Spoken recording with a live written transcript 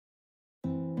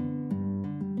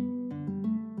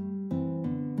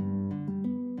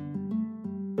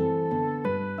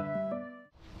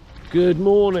Good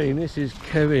morning, this is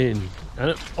Kevin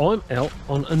and I'm out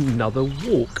on another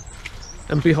walk,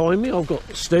 and behind me I've got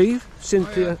Steve,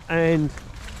 Cynthia and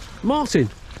Martin.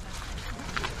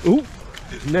 Ooh,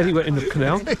 nearly went in the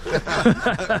canal.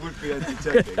 That would be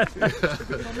entertaining.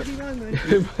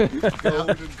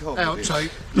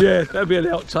 Outtake. Yeah, that'd be an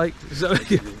outtake. So,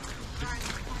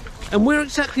 and where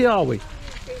exactly are we?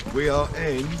 We are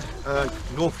in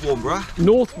North Warnborough.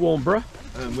 North Warnborough.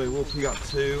 And we're walking up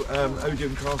to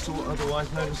Odiham Castle, otherwise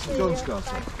known as St John's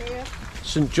Castle.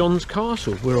 St John's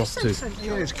Castle we're off to.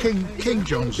 Yeah, it's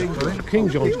Kingjohn's.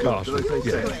 Kingjohn's Castle.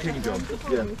 Yeah. King John.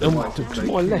 Yeah. And to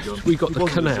my left we got the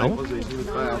canal,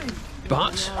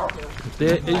 but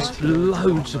there is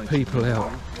loads of people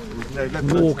out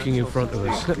walking in front of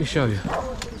us. Let me show you.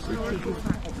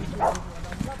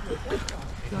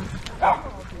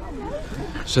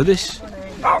 So this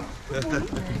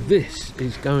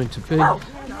is going to be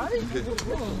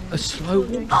a slow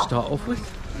walk to start off with.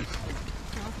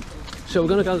 So we're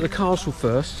going to go to the castle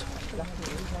first,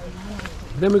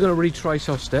 then we're going to retrace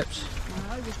our steps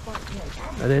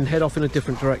and then head off in a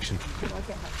different direction.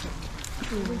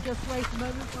 We just wait a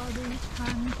moment while the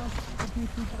hands of the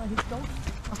people by his dog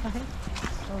up ahead.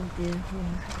 Oh dear,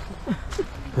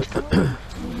 yeah.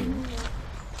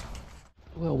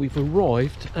 Well, we've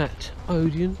arrived at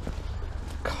Odiham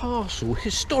Castle.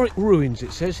 Historic ruins,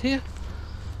 it says here.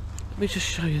 Let me just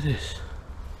show you this.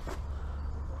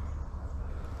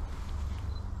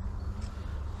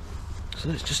 So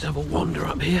let's just have a wander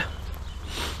up here.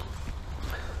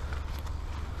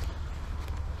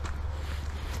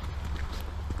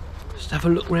 Just have a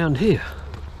look round here.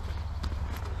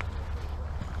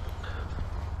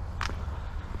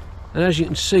 And as you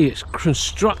can see, it's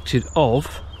constructed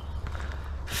of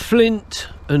flint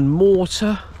and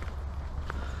mortar,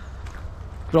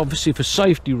 but obviously for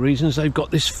safety reasons they've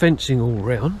got this fencing all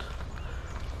round.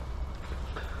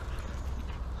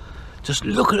 Just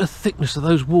look at the thickness of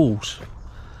those walls.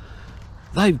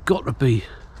 They've got to be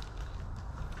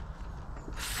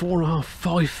 4.5 to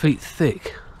 5 feet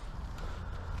thick.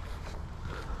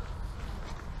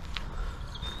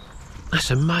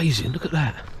 That's amazing, look at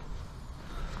that.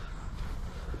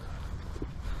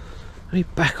 Let me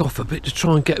back off a bit to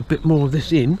try and get a bit more of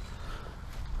this in.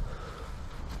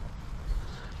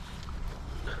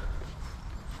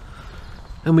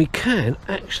 And we can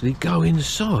actually go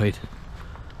inside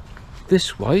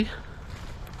this way,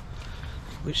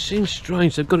 which seems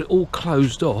strange. They've got it all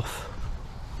closed off.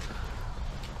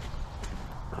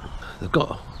 They've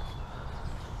got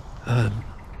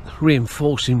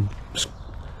reinforcing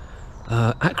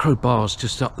acro bars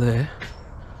just up there.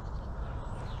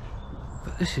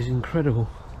 But this is incredible.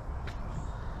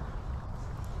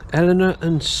 Eleanor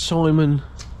and Simon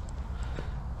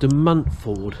de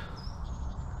Montfort.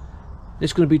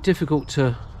 It's going to be difficult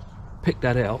to pick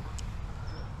that out,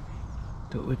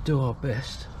 but we'll do our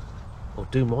best, or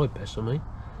do my best, I mean.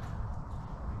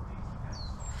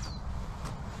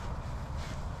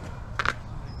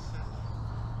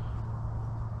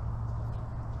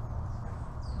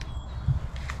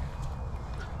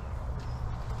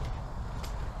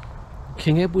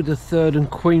 King Edward III and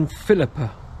Queen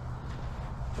Philippa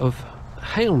of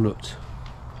Hainaut.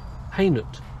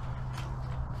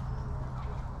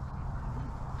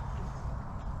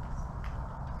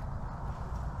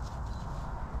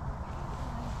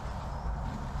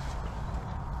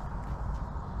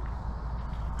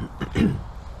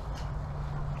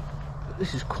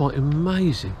 This is quite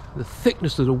amazing. The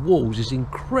thickness of the walls is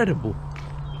incredible.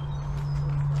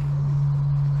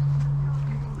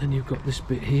 And you've got this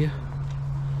bit here.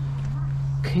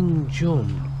 King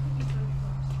John.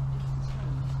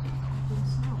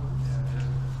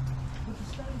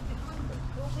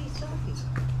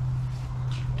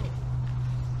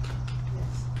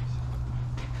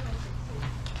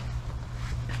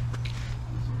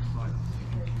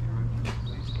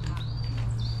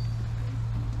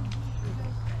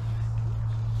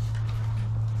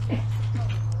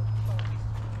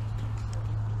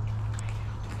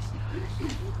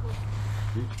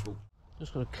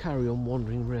 Just going to carry on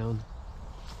wandering around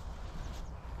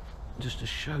just to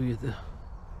show you the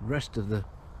rest of the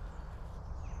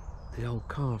old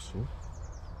castle.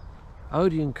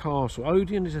 Odiham Castle.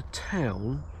 Odiham is a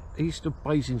town east of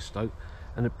Basingstoke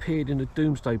and appeared in the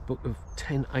Domesday Book of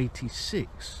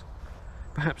 1086.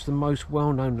 Perhaps the most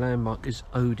well-known landmark is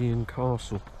Odiham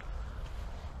Castle.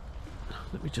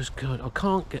 Let me just go. I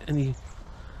can't get any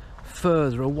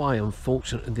further away,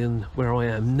 unfortunately, than where I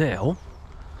am now,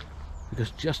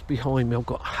 because just behind me I've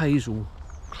got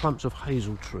clumps of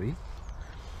hazel tree.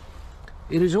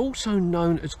 It is also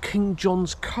known as King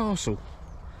John's Castle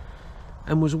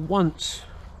and was once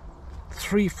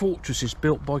 3 fortresses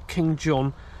built by King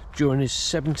John during his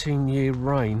 17-year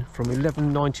reign from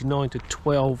 1199 to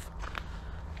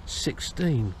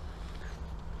 1216.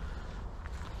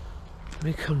 Let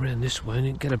me come round this way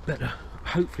and get a better,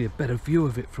 hopefully a better view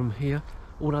of it from here,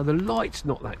 although the light's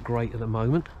not that great at the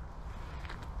moment.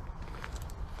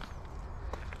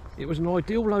 It was an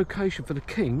ideal location for the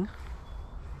king.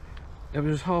 It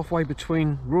was halfway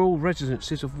between royal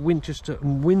residences of Winchester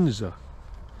and Windsor.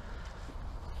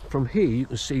 From here you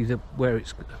can see where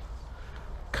it's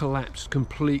collapsed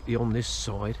completely on this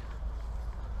side.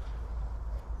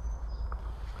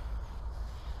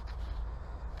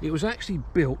 It was actually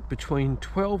built between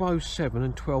 1207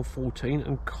 and 1214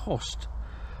 and cost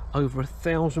over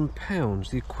 £1,000,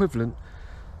 the equivalent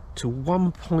to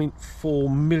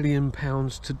 £1.4 million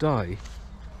today.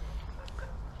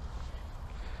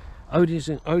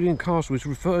 Odiham Castle is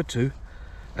referred to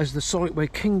as the site where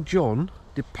King John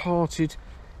departed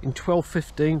in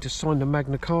 1215 to sign the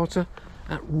Magna Carta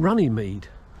at Runnymede.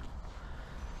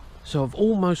 So I've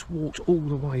almost walked all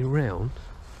the way round.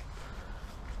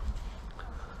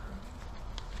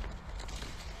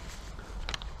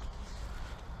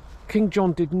 King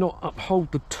John did not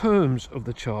uphold the terms of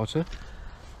the charter,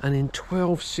 and in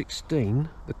 1216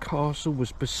 the castle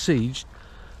was besieged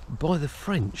by the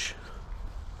French.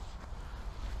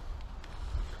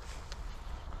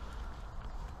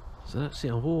 So that's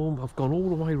it. I've gone all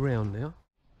the way round now.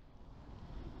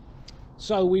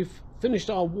 So we've finished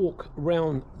our walk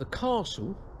around the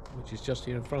castle, which is just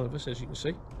here in front of us, as you can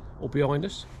see, or behind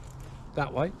us,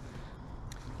 that way.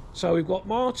 So we've got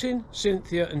Martin,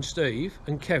 Cynthia and Steve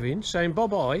and Kevin saying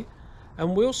bye-bye,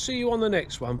 and we'll see you on the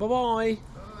next one. Bye-bye.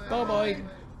 Bye-bye.